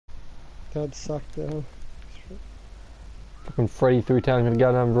That sucked though. Fucking Freddy 3 times in a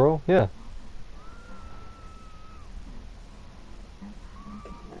goddamn row. Yeah.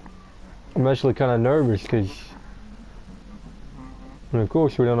 I'm actually kind of nervous because, of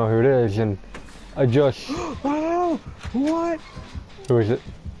course, we don't know who it is, and I just. Wow! What? Who is it?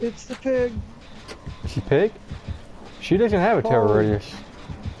 It's the pig. Is she Pig? She doesn't have a terror Oh. radius.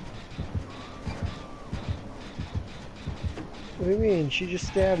 What do you mean? She just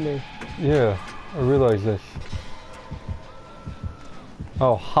stabbed me. Yeah, I realize this.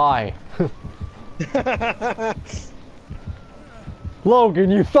 Oh, hi. Logan,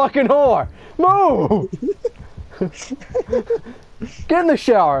 you fucking whore! Move! Get in the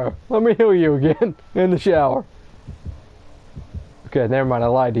shower. Let me heal you again. In the shower. Okay, never mind. I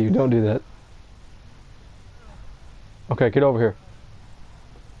lied to you. Don't do that. Okay, get over here.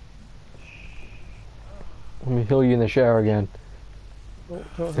 Let me heal you in the shower again.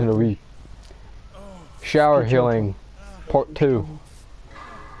 Don't It'll be shower healing part 2.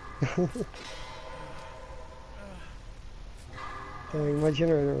 Dang, my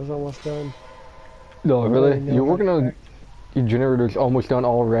generator was almost done. No, really? no, You're working on your generator's almost done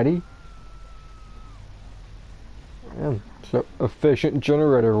already? Man, so efficient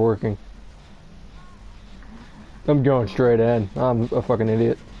generator working. I'm going straight in. I'm a fucking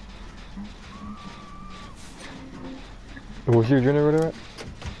idiot. Where's your generator at?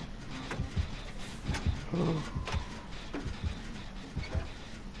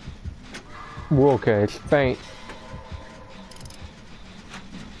 We're okay, it's faint.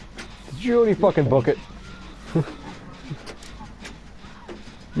 Did you already fucking book it?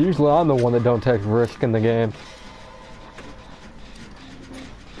 Usually I'm the one that don't take risk in the game.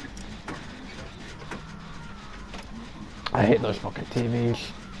 I hate those fucking TVs.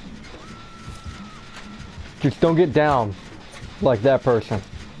 Just don't get down like that person.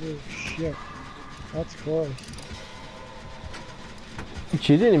 Oh shit. That's close.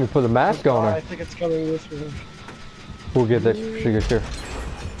 She didn't even put a mask on I her. think it's coming this way. We'll get this. She gets here.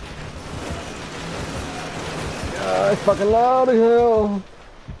 It's fucking loud as hell.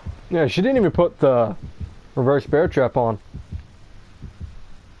 Yeah, she didn't even put the reverse bear trap on.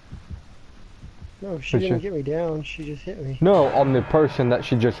 No, she Did didn't she? get me down. She just hit me. No, on the person that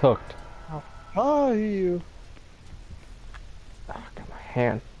she just hooked. Oh, you. Ah, got my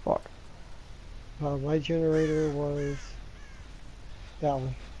hand. Fuck. My generator was that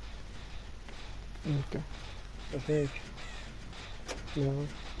one, Okay. I think. No.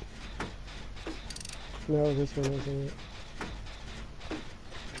 No, this one wasn't it.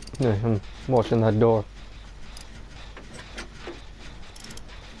 Yeah, I'm watching that door.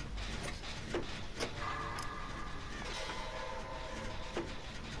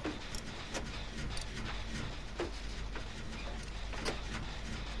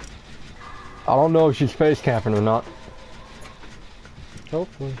 I don't know if she's face camping or not.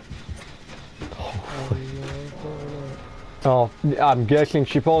 Hopefully. Oh, I'm guessing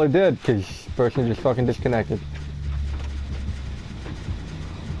she probably did, because person just fucking disconnected.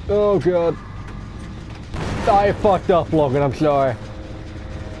 Oh god. I fucked up, Logan, I'm sorry.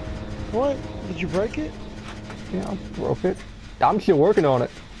 What? Did you break it? Yeah, I broke it. I'm still working on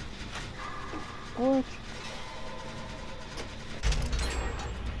it. What?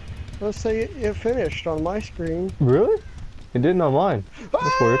 Let's say it finished on my screen. Really? It didn't on mine.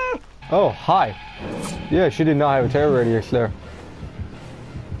 That's weird. Oh, hi. Yeah, she did not have a terror radius there.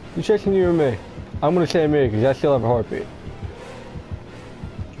 You checking you or me? I'm gonna say me, because I still have a heartbeat.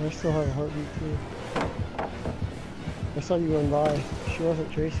 I still have a heartbeat too. I saw you run by. She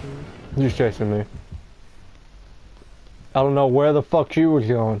wasn't chasing me. You're chasing me. I don't know where the fuck she was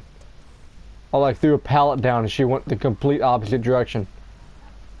going. I like threw a pallet down and she went the complete opposite direction.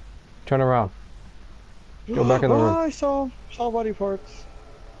 Turn around. Go back in the room. I saw body parts.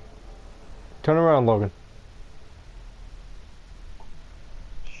 Turn around, Logan.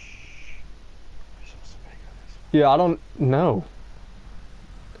 Yeah, I don't know.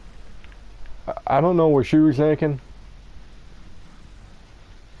 I don't know what she was thinking.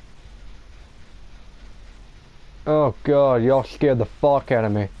 Oh god, y'all scared the fuck out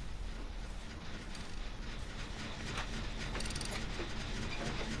of me.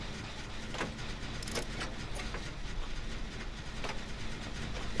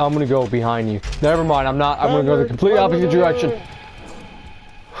 I'm gonna go behind you. Never mind, I'm not. I'm gonna go the complete opposite direction.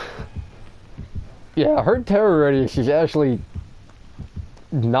 Yeah, her terror radius is actually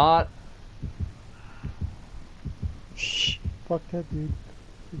not. Shh. Fuck that dude.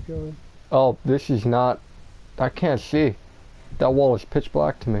 Keep going. Oh, this is not. I can't see. That wall is pitch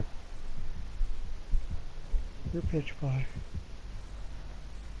black to me. You're pitch black.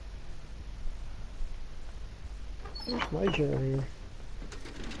 Where's my generator?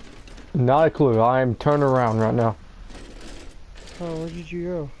 Not a clue. I am turning around right now. Oh, where did you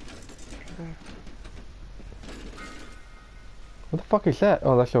go? What the fuck is that?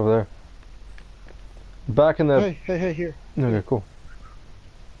 Oh, that's over there. Back in the... Hey, here. Okay, cool.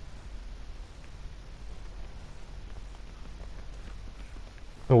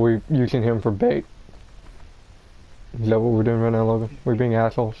 Are we using him for bait? Is that what we're doing right now, Logan? We're being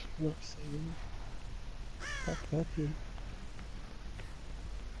assholes. Not saying. Fuck that, dude.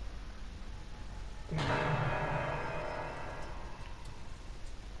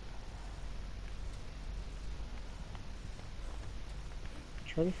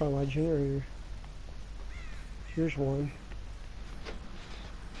 Trying to find my generator. Here's one.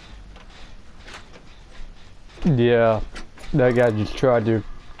 Yeah, that guy just tried to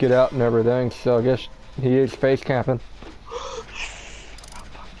get out and everything, so I guess he is face camping.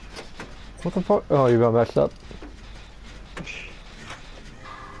 What the fuck? Oh, you got messed up.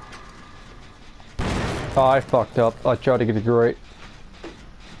 Oh, I fucked up. I tried to get a grate.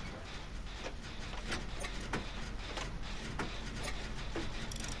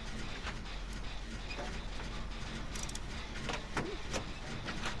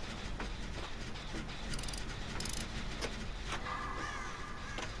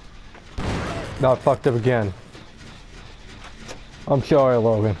 No, I fucked up again. I'm sorry,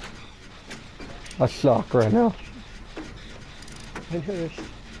 Logan. I suck right now. I noticed.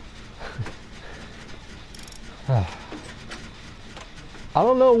 I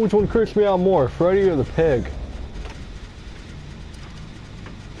don't know which one creeps me out more, Freddy or the pig.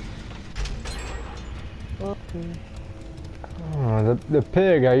 Okay. Oh, the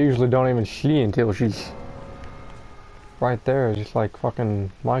pig I usually don't even see until she's right there, just like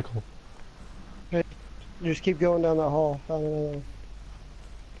fucking Michael. Just keep going down that hall. Found another one.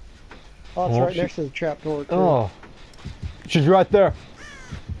 Oh, it's Oh, right next to the trap door, too. Oh, she's right there.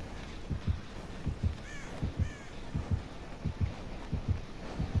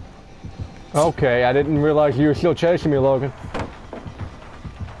 Okay, I didn't realize you were still chasing me, Logan.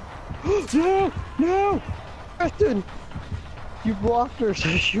 No! No! Preston! You blocked her, so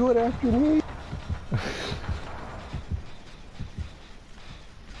she went after me.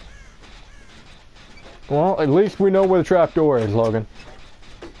 Well, at least we know where the trap door is, Logan.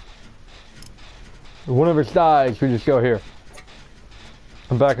 If one of us dies, we just go here.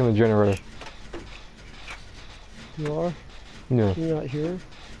 I'm back in the generator. You are? Yeah. You're not here?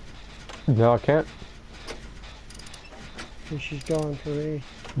 No, I can't. Okay, she's gone for me.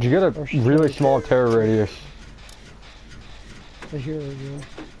 Did you get a really small terror radius? I hear her again.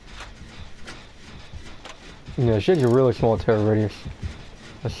 Yeah, she has a really small terror radius.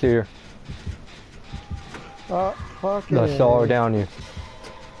 I see her. Oh, fucking I saw her down here.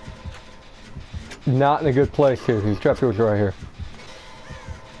 Not in a good place here. These trap doors right here.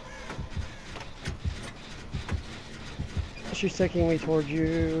 She's taking me towards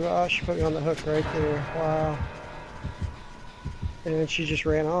you. Oh, she put me on the hook right there. Wow. And she just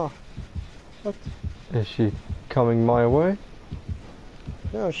ran off. What? Is she coming my way?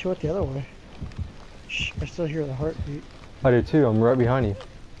 No, she went the other way. Shh, I still hear the heartbeat. I do too. I'm right behind you.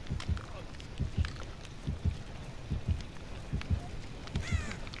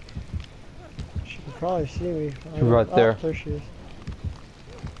 She can probably see me. She's right there. Oh, there she is.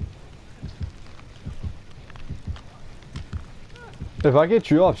 If I get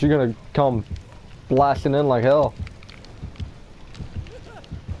you up, she's gonna come blasting in like hell.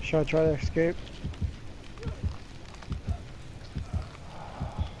 Should I try to escape?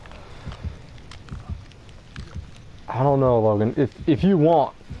 I don't know, Logan. If you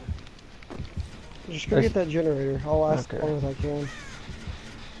want. Just go get that generator. I'll last as Okay. long as I can.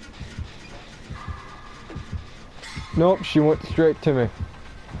 Nope, she went straight to me.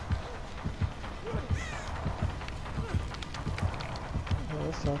 Oh,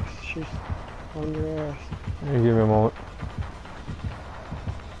 that sucks. She's on your ass. Give me a moment.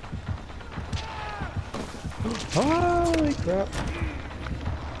 Holy crap.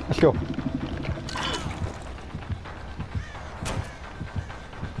 Let's go.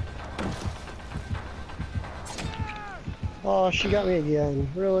 Oh, she got me again.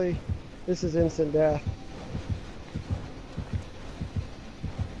 Really? This is instant death.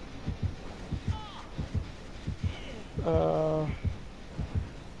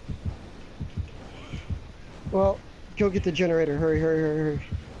 Well, go get the generator. Hurry, hurry, hurry, hurry.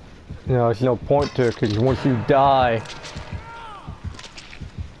 No, there's no point to it because once you die,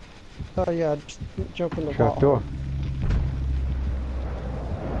 Oh yeah, just jump in the trap ball. door.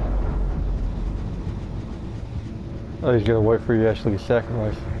 Oh, he's gonna wait for you to actually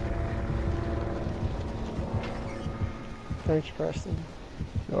sacrifice. Thanks, Preston.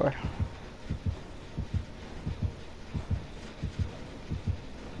 Sure.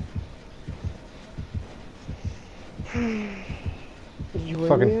 Did you win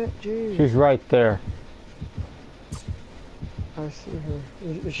Fucking- yet? Jeez. She's right there. I see her.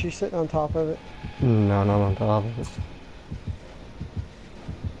 Is she sitting on top of it? No, not on top of it.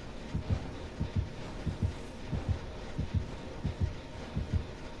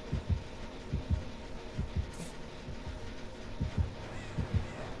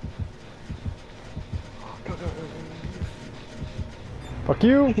 Go, go, go, Fuck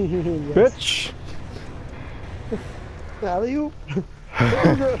you, go. Yes. bitch. Alley-oop.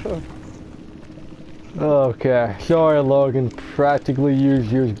 Okay, sorry, Logan. Practically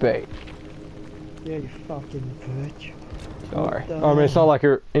used you as bait. Yeah, you fucking bitch. Sorry. What the I mean, it's not like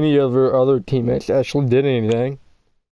any of her other teammates actually did anything.